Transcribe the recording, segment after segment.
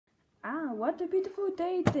Ah, what a beautiful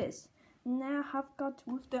day it is. Now I've got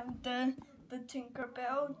with them the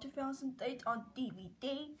Tinkerbell 2008 on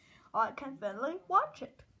DVD. I can finally watch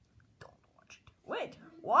it. Don't watch it. Wait,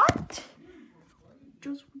 what?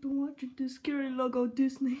 Just don't watch it. The scary logo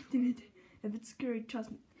Disney DVD. If it's scary,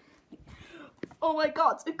 trust me. Oh my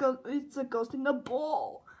god, it's a ghost in a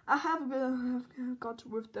ball. I have got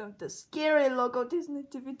with them the scary logo Disney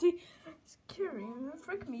DVD. Scary,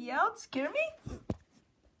 freak me out, scare me.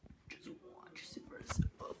 Just watch it for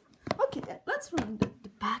yourself. Okay then, let's run the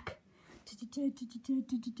back.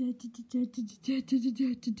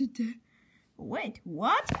 Wait,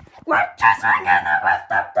 what? We're just gonna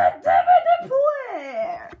lift up the DVD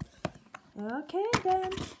player. Okay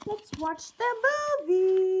then, let's watch the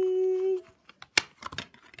movie.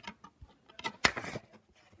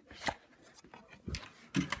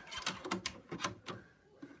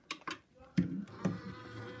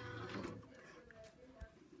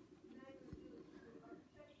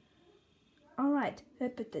 Alright, I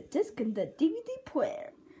put the disc in the DVD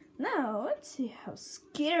player. Now, let's see how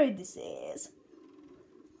scary this is.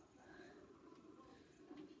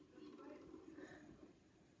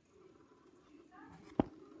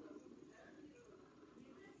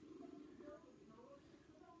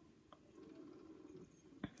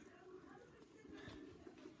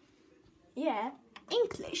 Yeah,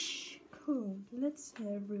 English. Cool, let's see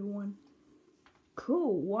everyone.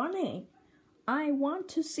 Cool, warning. I want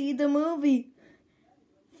to see the movie.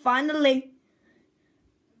 Finally.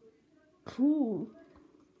 Cool.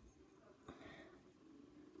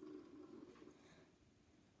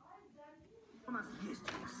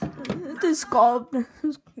 This called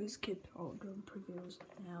skip all the previews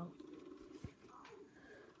now.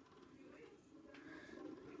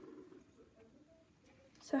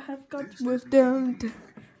 So I've got with them.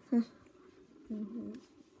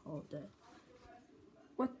 All that.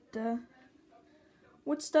 What the?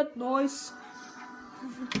 What's that noise?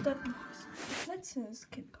 What's that noise? Let's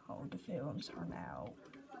skip all the films for now.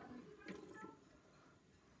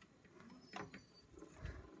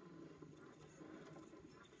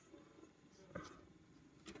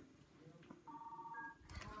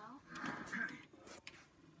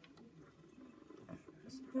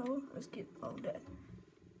 So let's skip all that.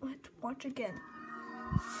 Let's watch again.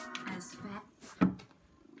 As fat.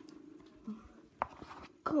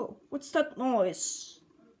 Cool. What's that noise?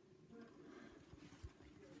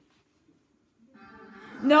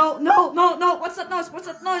 No. What's that noise? What's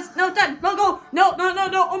that noise? No, Dan. No, go. No.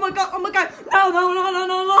 Oh my god. No.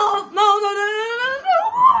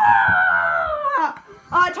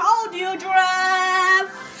 I told you,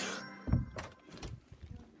 Girrafe.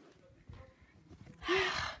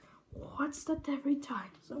 What's that every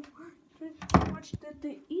time? So watch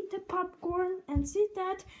they eat the popcorn and see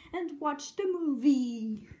that and watch the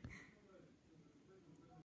movie.